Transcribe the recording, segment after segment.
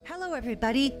Hello,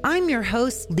 everybody. I'm your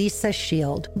host, Lisa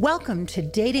Shield. Welcome to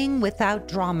Dating Without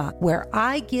Drama, where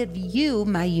I give you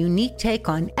my unique take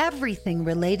on everything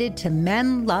related to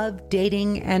men, love,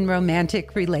 dating, and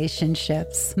romantic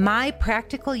relationships. My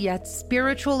practical yet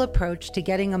spiritual approach to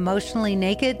getting emotionally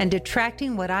naked and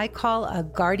attracting what I call a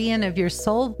guardian of your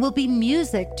soul will be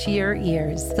music to your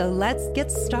ears. So let's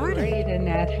get started. Great,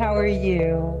 Annette. How are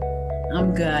you?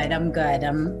 I'm good.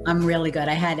 I'm really good.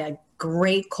 I had a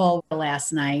great call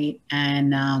last night,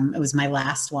 and it was my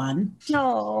last one.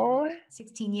 Oh,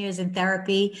 16 years in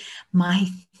therapy. My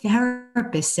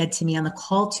therapist said to me on the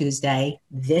call Tuesday,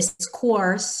 "This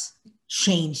course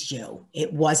changed you.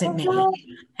 It wasn't me."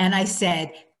 And I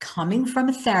said, coming from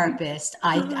a therapist,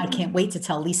 I can't wait to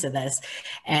tell Lisa this.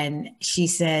 And she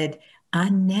said,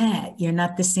 "Annette, you're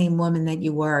not the same woman that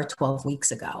you were 12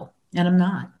 weeks ago." And I'm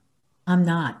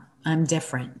not. I'm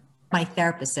different. My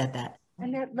therapist said that.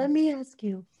 Annette, let me ask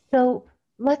you. So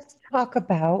let's talk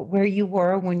about where you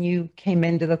were when you came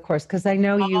into the course, because I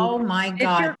know you. Oh my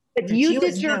God. You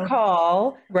did your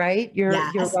call, right? Your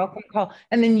welcome call.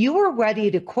 And then you were ready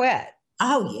to quit.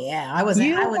 Oh yeah.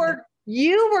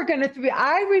 You were going to,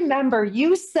 I remember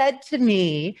you said to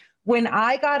me when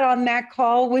I got on that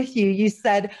call with you, you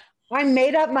said, "I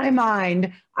made up my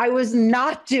mind. I was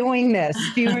not doing this."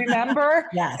 Do you remember?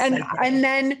 Yes. And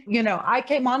then, I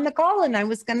came on the call and I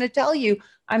was going to tell you,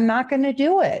 I'm not going to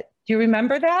do it. Do you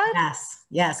remember that?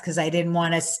 Yes. Because I didn't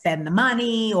want to spend the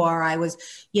money, or I was,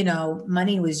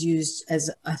 money was used as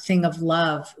a thing of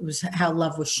love. It was how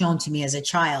love was shown to me as a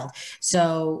child.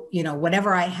 So,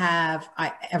 whatever I have,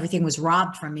 everything was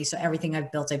robbed from me. So everything I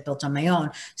built on my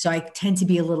own. So I tend to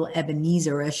be a little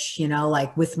Ebenezer-ish,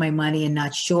 like with my money and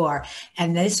not sure.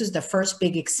 And this was the first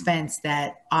big expense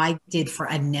that I did for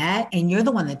Annette. And you're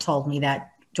the one that told me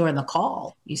that during the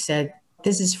call. You said,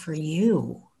 "This is for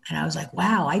you." And I was like,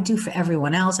 wow, I do for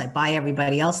everyone else. I buy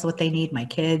everybody else what they need, my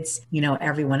kids,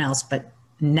 everyone else, but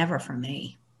never for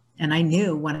me. And I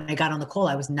knew when I got on the call,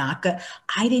 I was not good.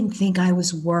 I didn't think I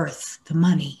was worth the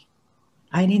money.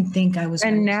 I didn't think I was.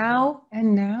 And now?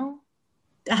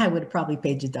 I would have probably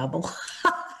paid you double.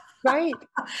 Right.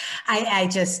 I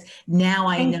just, now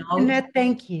I know. Annette,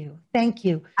 thank you.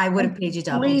 I would have paid you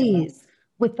double. Please,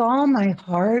 with all my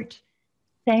heart,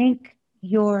 thank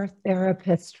your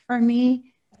therapist for me.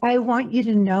 I want you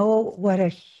to know what a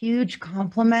huge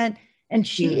compliment. And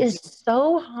she is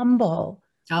so humble.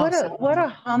 What a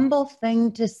humble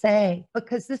thing to say,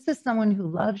 because this is someone who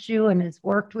loves you and has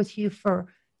worked with you for,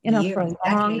 years, for a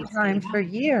long time, for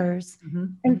years. Mm-hmm.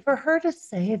 And for her to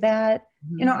say that,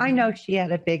 I know she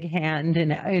had a big hand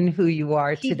in who you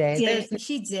are today.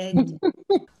 She did.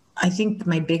 I think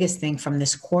my biggest thing from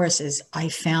this course is I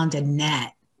found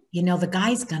Annette. The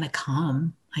guy's going to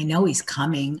come. I know he's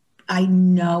coming. I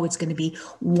know it's going to be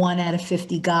 1 out of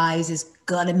 50 guys is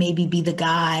going to maybe be the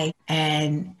guy.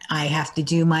 And I have to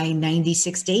do my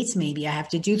 96 dates. Maybe I have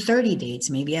to do 30 dates.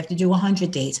 Maybe I have to do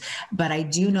 100 dates. But I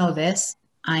do know this.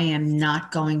 I am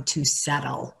not going to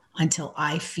settle until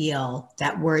I feel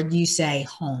that word you say,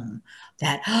 home,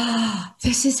 that, "Oh,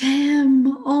 this is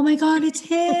him. Oh my God, it's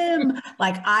him."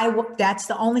 That's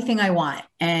the only thing I want.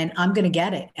 And I'm going to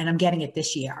get it. And I'm getting it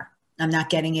this year. I'm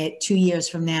not getting it 2 years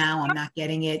from now. I'm not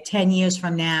getting it 10 years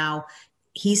from now.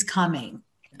 He's coming.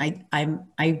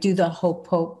 I do the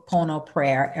Ho'oponopono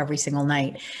prayer every single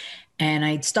night. And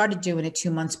I started doing it 2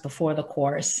 months before the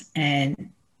course. And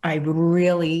I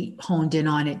really honed in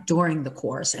on it during the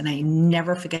course. And I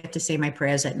never forget to say my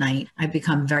prayers at night. I've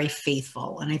become very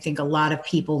faithful. And I think a lot of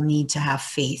people need to have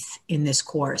faith in this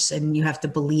course. And you have to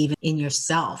believe in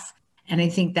yourself. And I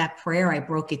think that prayer, I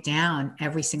broke it down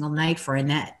every single night for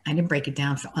Annette. I didn't break it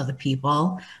down for other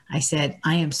people. I said,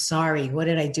 "I am sorry. What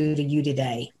did I do to you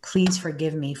today? Please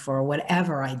forgive me for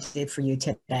whatever I did for you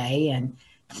today. And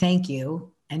thank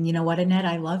you. And you know what, Annette,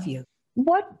 I love you."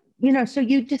 So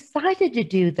you decided to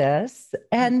do this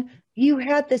and you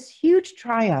had this huge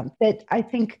triumph that I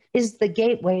think is the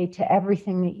gateway to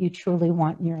everything that you truly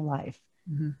want in your life.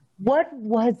 Mm-hmm. What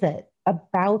was it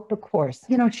about the course?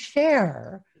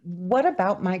 Share. What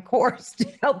about my course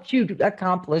helped you to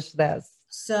accomplish this?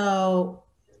 So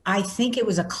I think it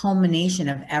was a culmination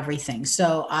of everything.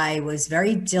 So I was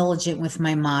very diligent with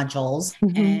my modules,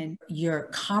 and your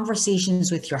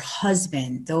conversations with your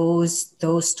husband,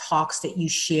 those talks that you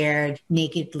shared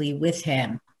nakedly with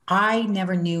him. I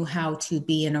never knew how to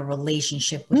be in a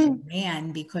relationship with a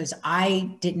man because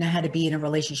I didn't know how to be in a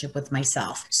relationship with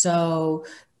myself. So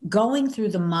going through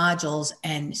the modules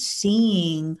and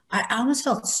seeing, I almost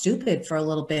felt stupid for a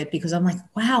little bit because I'm like,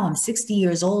 wow, I'm 60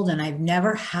 years old and I've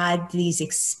never had these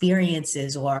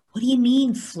experiences. Or what do you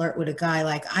mean flirt with a guy?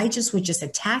 Like I just would just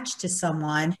attach to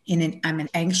someone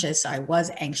I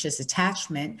was anxious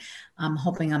attachment. I'm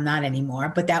hoping I'm not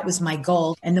anymore, but that was my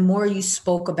goal. And the more you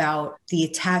spoke about the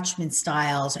attachment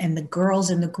styles and the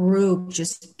girls in the group,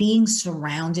 just being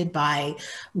surrounded by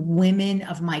women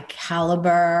of my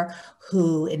caliber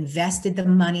who invested the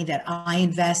money that I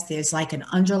invest, there's like an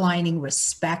underlining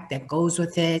respect that goes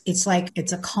with it. It's like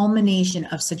it's a culmination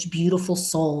of such beautiful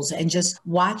souls, and just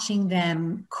watching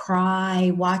them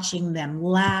cry, watching them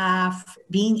laugh,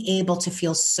 being able to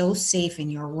feel so safe in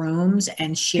your rooms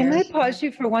and share. Can I pause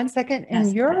you for 1 second? And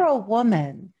Yes. you're a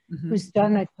woman who's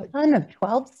done a ton of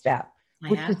 12-step,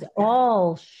 which is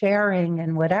all sharing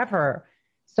and whatever.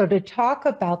 So to talk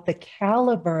about the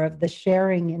caliber of the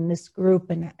sharing in this group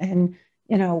and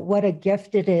you know, what a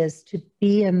gift it is to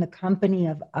be in the company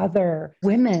of other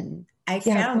women. I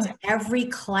found every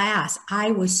class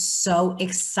I was so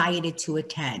excited to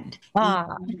attend.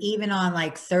 Even on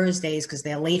like Thursdays, because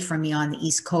they're late for me on the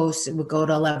East Coast, it would go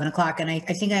to 11 o'clock. And I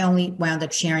think I only wound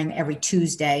up sharing every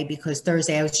Tuesday because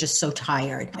Thursday I was just so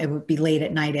tired. It would be late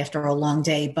at night after a long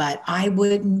day, but I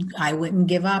wouldn't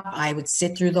give up. I would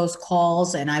sit through those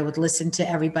calls and I would listen to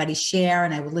everybody share,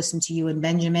 and I would listen to you and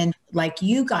Benjamin. Like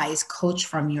you guys coach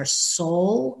from your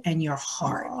soul and your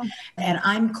heart. And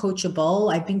I'm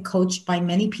coachable. I've been coached by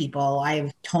many people. I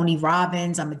have Tony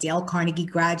Robbins. I'm a Dale Carnegie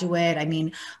graduate. I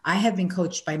mean, I have been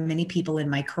coached by many people in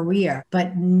my career,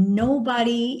 but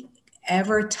nobody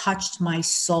ever touched my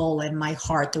soul and my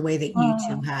heart the way that you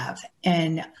two have.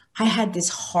 And I had this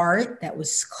heart that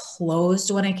was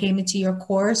closed when I came into your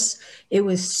course. It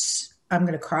was, I'm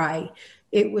going to cry.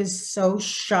 It was so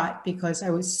shut because I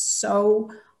was so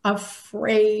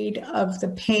afraid of the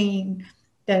pain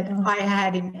that I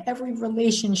had in every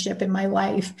relationship in my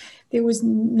life. There was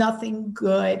nothing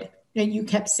good. And you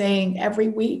kept saying every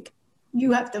week,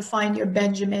 you have to find your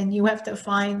Benjamin. You have to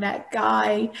find that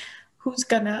guy who's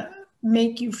going to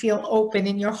make you feel open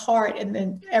in your heart. And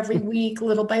then every week,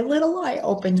 little by little, I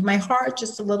opened my heart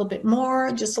just a little bit more,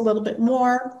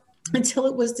 until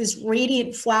it was this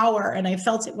radiant flower. And I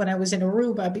felt it when I was in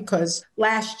Aruba, because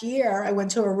last year I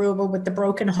went to Aruba with the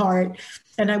broken heart,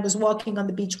 and I was walking on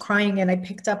the beach crying, and I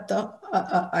picked up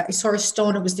I saw a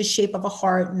stone. It was the shape of a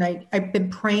heart. And I've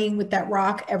been praying with that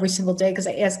rock every single day because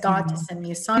I asked God to send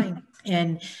me a sign.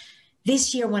 And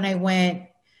this year when I went,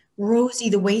 Rosie,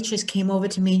 the waitress, came over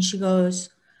to me and she goes,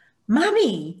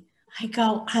 "Mommy." I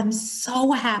go, "I'm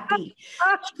so happy."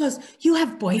 She goes, "You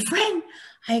have boyfriend?"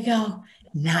 I go,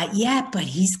 "Not yet, but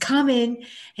he's coming."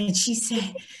 And she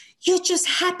said, "You're just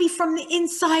happy from the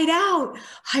inside out."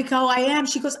 I go, "I am."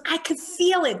 She goes, "I could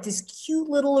feel it." This cute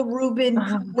little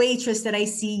Aruban waitress that I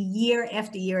see year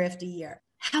after year after year.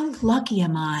 How lucky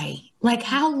am I? Like,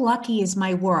 how lucky is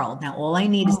my world? Now, all I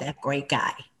need is that great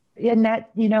guy. And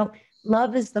that, you know,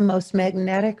 love is the most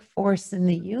magnetic force in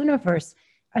the universe.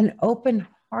 An open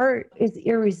heart is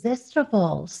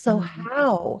irresistible. So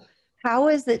how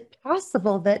is it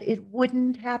possible that it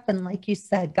wouldn't happen? Like you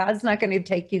said, God's not going to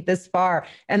take you this far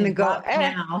and then go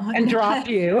and drop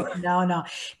you. No,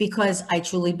 because I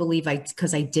truly believe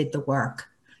because I did the work.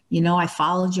 You know, I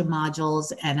followed your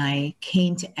modules and I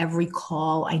came to every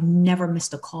call. I never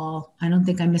missed a call. I don't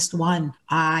think I missed one.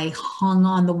 I hung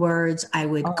on the words. I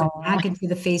would go back into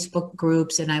the Facebook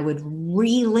groups and I would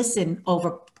re-listen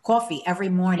over coffee every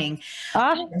morning.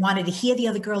 I wanted to hear the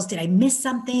other girls. Did I miss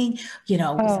something? You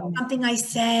know, was there something I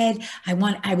said?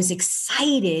 I was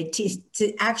excited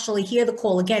to actually hear the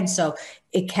call again. So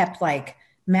it kept like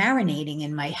marinating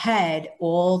in my head,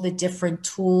 all the different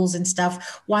tools and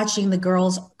stuff, watching the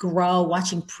girls grow,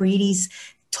 watching Preeti's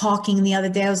talking the other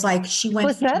day. I was like, she went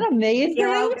was that amazing?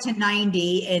 0 to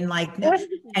 90 and like,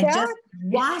 and just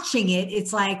watching it,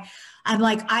 it's like, I'm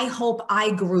like, I hope I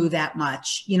grew that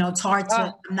much. You know, it's hard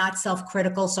to, I'm not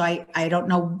self-critical, so I don't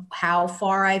know how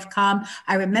far I've come.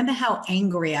 I remember how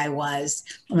angry I was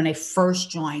when I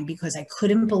first joined because I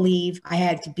couldn't believe I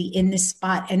had to be in this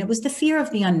spot. And it was the fear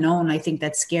of the unknown, I think,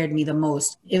 that scared me the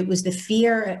most. It was the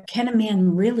fear, can a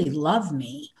man really love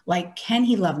me? Like, can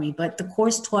he love me? But the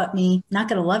course taught me, not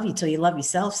going to love you till you love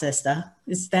yourself, sister.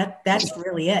 That's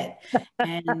really it.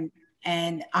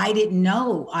 And I didn't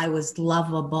know I was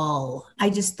lovable. I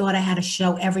just thought I had to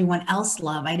show everyone else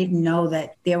love. I didn't know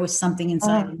that there was something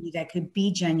inside of me that could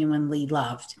be genuinely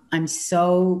loved. It's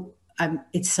so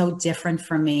different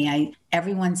for me.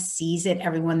 Everyone sees it.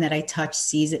 Everyone that I touch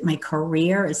sees it. My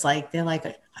career is like, they're like,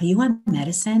 "Are you on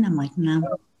medicine?" I'm like,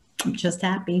 "No, I'm just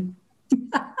happy."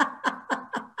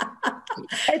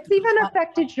 It's even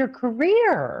affected your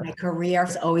career. My career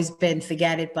has always been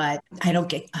forget it, but I don't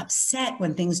get upset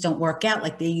when things don't work out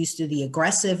like they used to, the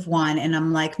aggressive one. And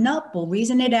I'm like, nope, we'll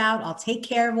reason it out. I'll take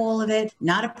care of all of it.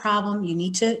 Not a problem. You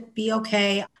need to be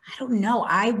okay. I don't know.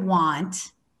 I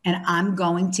want, and I'm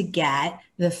going to get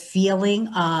the feeling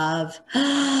of,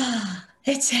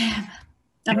 it's him.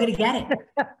 I'm going to get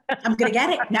it. I'm going to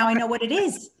get it. Now I know what it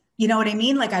is. You know what I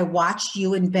mean? Like I watched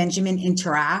you and Benjamin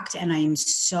interact and I'm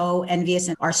so envious.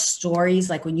 And our stories,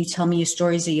 like when you tell me your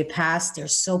stories of your past, they're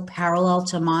so parallel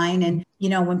to mine. And, you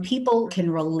know, when people can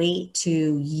relate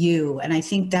to you, and I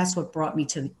think that's what brought me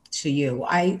to you.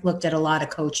 I looked at a lot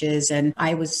of coaches and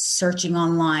I was searching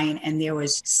online and there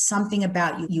was something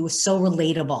about you. You were so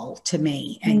relatable to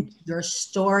me and your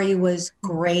story was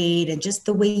great. And just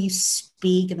the way you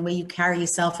speak and the way you carry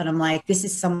yourself. And I'm like, this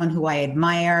is someone who I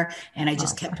admire. And I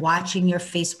just kept watching your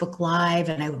Facebook Live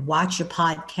and I would watch your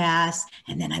podcast.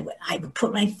 And then I would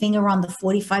put my finger on the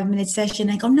 45-minute session.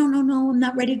 I go, no, I'm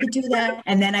not ready to do that.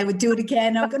 And then I would do it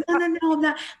again. I would go, no, I'm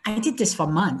not. I did this for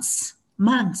months.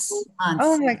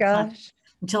 Oh my gosh.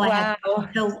 Until I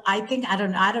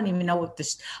don't even know what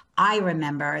this, I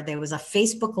remember there was a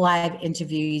Facebook Live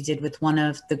interview you did with one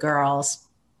of the girls.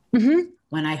 Mm-hmm.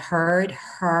 When I heard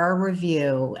her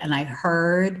review and I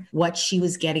heard what she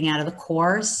was getting out of the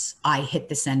course, I hit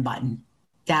the send button.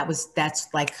 That's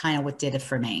like kind of what did it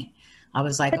for me. I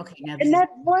was like, okay. Now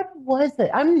what was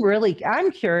it? I'm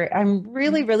curious. I'm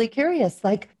really curious.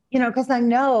 Like, you know, because I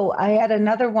know I had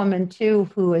another woman too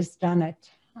who has done a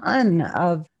ton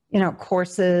of, you know,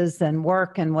 courses and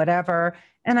work and whatever.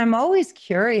 And I'm always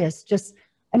curious,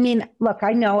 look,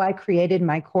 I know I created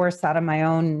my course out of my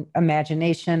own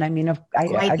imagination. I mean,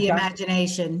 the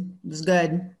imagination was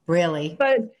good, really.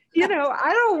 But, you know,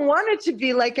 I don't want it to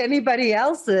be like anybody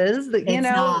else's.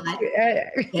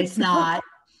 It's not.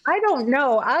 I don't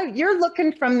know. You're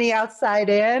looking from the outside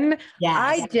in. Yes.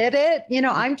 I did it. You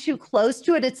know, I'm too close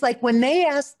to it. It's like when they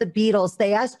asked the Beatles,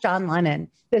 they asked John Lennon,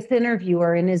 this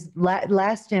interviewer in his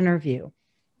last interview,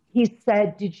 he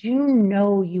said, did you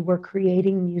know you were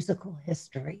creating musical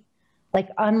history? Like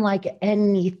unlike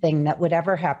anything that would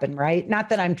ever happen, right? Not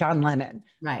that I'm John Lennon.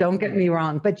 Right. Don't get me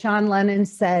wrong. But John Lennon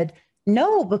said,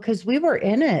 no, because we were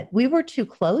in it. We were too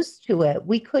close to it.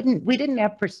 We didn't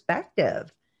have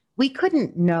perspective. We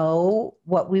couldn't know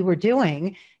what we were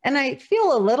doing. And I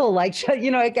feel a little like, you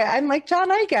know, I'm like,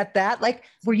 John, I get that. Like,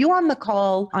 were you on the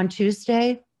call on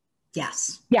Tuesday?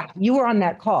 Yes. Yeah, you were on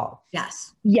that call.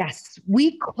 Yes. Yes.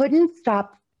 We couldn't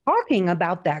stop talking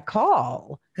about that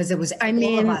call. Because it was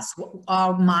all of us,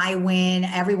 my win,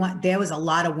 everyone, there was a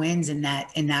lot of wins in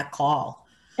that call.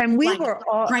 And we like were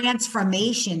all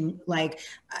transformation. Like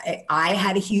I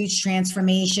had a huge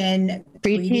transformation.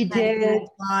 Preeti did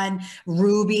one.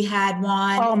 Ruby had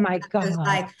one. Oh my God.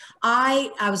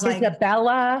 I was like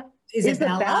Isabella.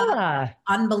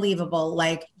 Unbelievable.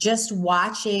 Like just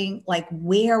watching like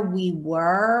where we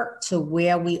were to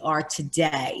where we are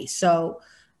today. So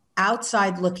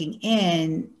outside looking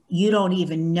in, you don't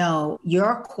even know.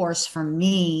 Your course for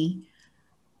me,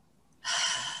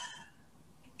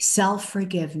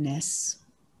 self-forgiveness.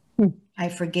 I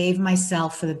forgave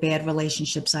myself for the bad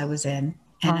relationships I was in,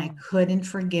 and I couldn't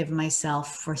forgive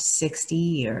myself for 60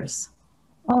 years.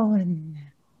 Oh, and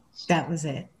that was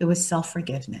it. It was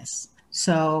self-forgiveness.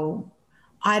 So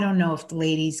I don't know if the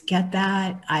ladies get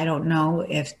that. I don't know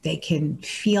if they can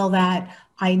feel that.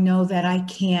 I know that I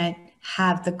can't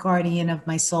have the guardian of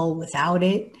my soul without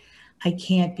it. I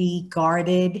can't be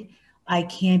guarded. I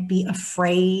can't be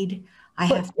afraid.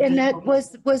 Was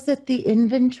it the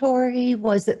inventory?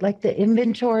 Was it like the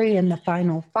inventory and the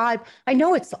final five? I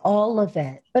know it's all of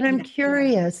it, but I'm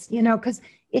curious, you know, because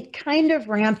it kind of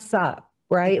ramps up,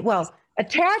 right? Well,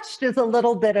 attached is a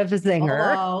little bit of a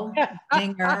zinger. Oh,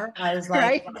 zinger. I was like,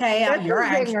 right? Okay, you're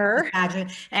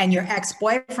anxious. And your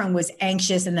ex-boyfriend was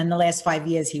anxious. And then the last 5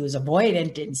 years he was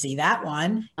avoidant. Didn't see that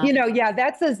one. You know, yeah,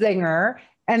 that's a zinger.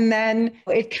 And then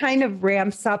it kind of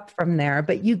ramps up from there,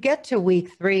 but you get to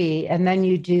week 3 and then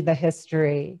you do the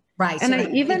history. Right. And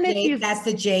so that's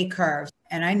the J curve.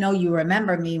 And I know you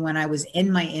remember me when I was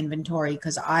in my inventory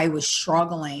because I was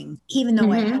struggling, even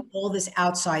though I had all this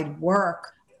outside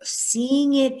work,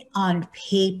 seeing it on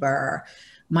paper,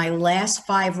 my last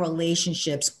 5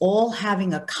 relationships all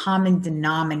having a common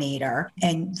denominator,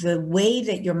 and the way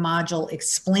that your module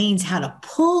explains how to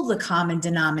pull the common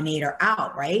denominator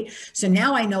out, right? So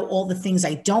now I know all the things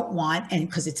I don't want, and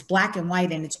because it's black and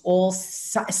white and it's all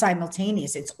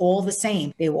simultaneous, it's all the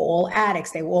same. They were all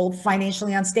addicts. They were all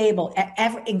financially unstable,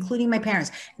 including my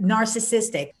parents,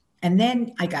 narcissistic. And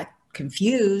then I got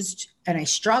confused And I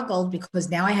struggled because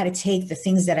now I had to take the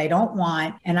things that I don't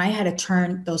want and I had to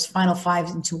turn those final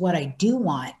fives into what I do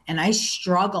want. And I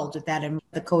struggled with that. And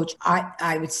the coach,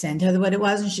 I would send her what it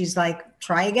was. And she's like,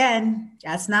 try again.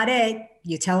 That's not it.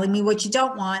 You're telling me what you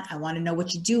don't want. I want to know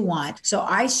what you do want. So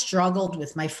I struggled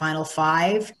with my final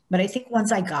five. But I think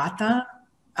once I got them,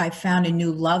 I found a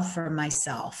new love for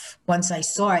myself once I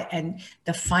saw it. And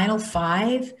the final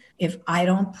five, if I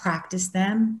don't practice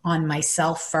them on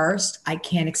myself first, I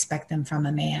can't expect them from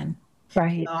a man.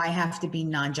 Right. So I have to be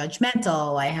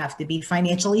non-judgmental. I have to be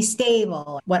financially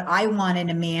stable. What I want in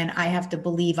a man, I have to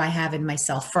believe I have in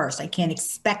myself first. I can't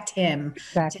expect him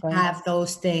to have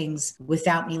those things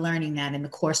without me learning that. And the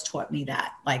course taught me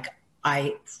that. Like,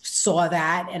 I saw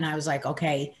that and I was like,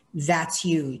 okay, that's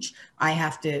huge. I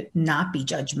have to not be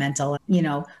judgmental. You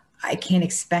know, I can't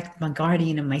expect my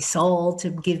guardian of my soul to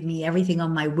give me everything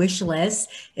on my wish list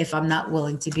if I'm not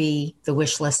willing to be the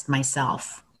wish list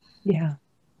myself. Yeah.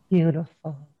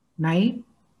 Beautiful. Right?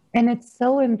 And it's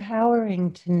so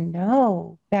empowering to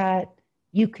know that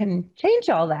you can change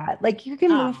all that. Like you can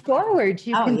move forward.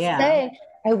 You can say,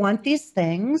 I want these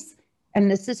things. And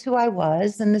this is who I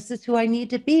was, and this is who I need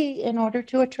to be in order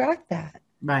to attract that.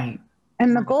 Right.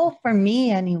 And the goal for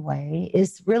me anyway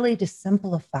is really to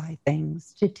simplify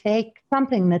things, to take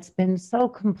something that's been so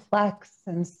complex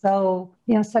and so,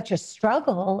 you know, such a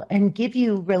struggle and give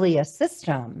you really a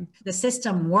system. The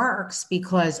system works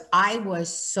because I was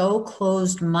so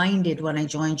closed-minded when I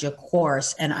joined your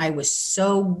course and I was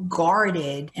so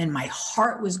guarded and my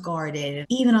heart was guarded.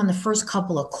 Even on the first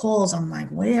couple of calls, I'm like,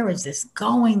 where is this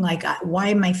going? Like, why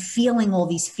am I feeling all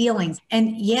these feelings?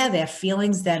 And yeah, they're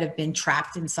feelings that have been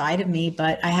trapped inside of me,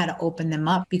 but I had to open them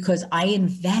up because I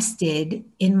invested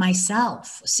in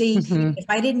myself. See, if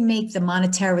I didn't make the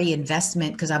monetary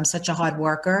investment, because I'm such a hard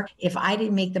worker, if I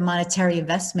didn't make the monetary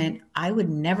investment, I would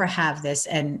never have this.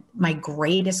 And my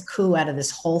greatest coup out of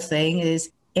this whole thing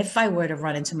is if I were to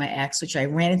run into my ex, which I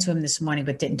ran into him this morning,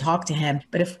 but didn't talk to him.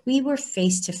 But if we were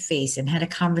face to face and had a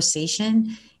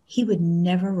conversation, he would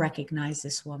never recognize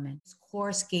this woman. This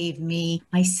course gave me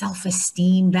my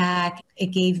self-esteem back. It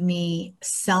gave me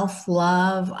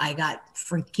self-love. I got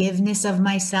forgiveness of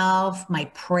myself. My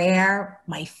prayer,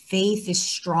 my faith is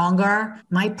stronger.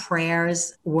 My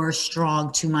prayers were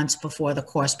strong 2 months before the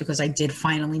course because I did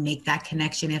finally make that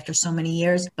connection after so many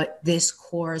years. But this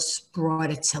course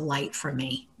brought it to light for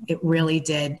me. It really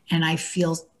did. And I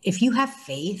feel if you have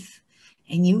faith,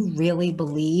 and you really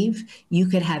believe, you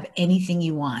could have anything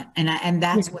you want. And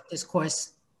that's what this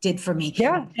course did for me.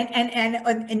 Yeah.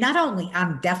 And not only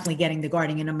I'm definitely getting the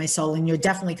guardian of my soul, and you're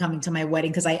definitely coming to my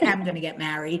wedding because I am going to get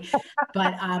married,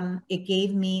 but it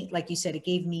gave me, like you said, it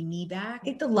gave me back. I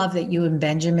think the love that you and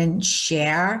Benjamin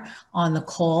share on the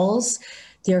calls,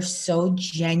 they're so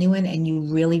genuine and you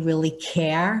really, really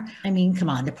care. I mean, come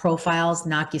on, the profiles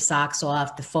knock your socks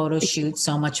off. The photo shoot,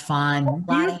 so much fun.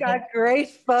 You got great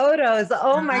photos.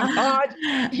 Oh my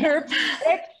God. Your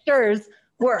pictures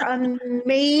were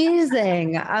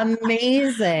amazing.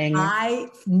 Amazing. I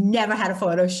never had a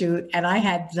photo shoot and I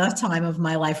had the time of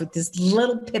my life with this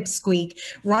little pipsqueak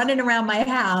running around my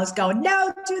house going,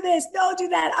 no, do this, no, do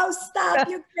that. Oh, stop,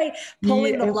 you're great.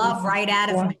 Pulling the love right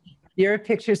out of me. Your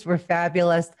pictures were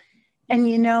fabulous. And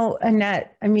you know,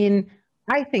 Annette, I mean,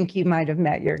 I think you might have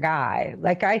met your guy.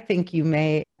 Like, I think you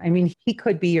may, I mean, he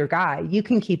could be your guy. You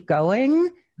can keep going.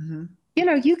 Mm-hmm. You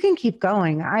know, you can keep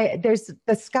going.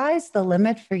 The sky's the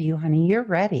limit for you, honey. You're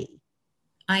ready.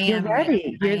 I am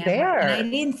ready. You're there. And I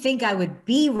didn't think I would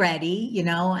be ready, you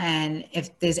know, and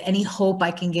if there's any hope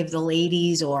I can give the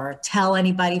ladies or tell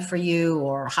anybody for you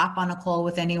or hop on a call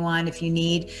with anyone if you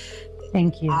need.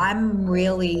 Thank you. I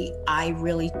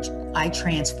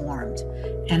transformed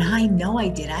and I know I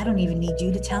did. I don't even need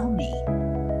you to tell me.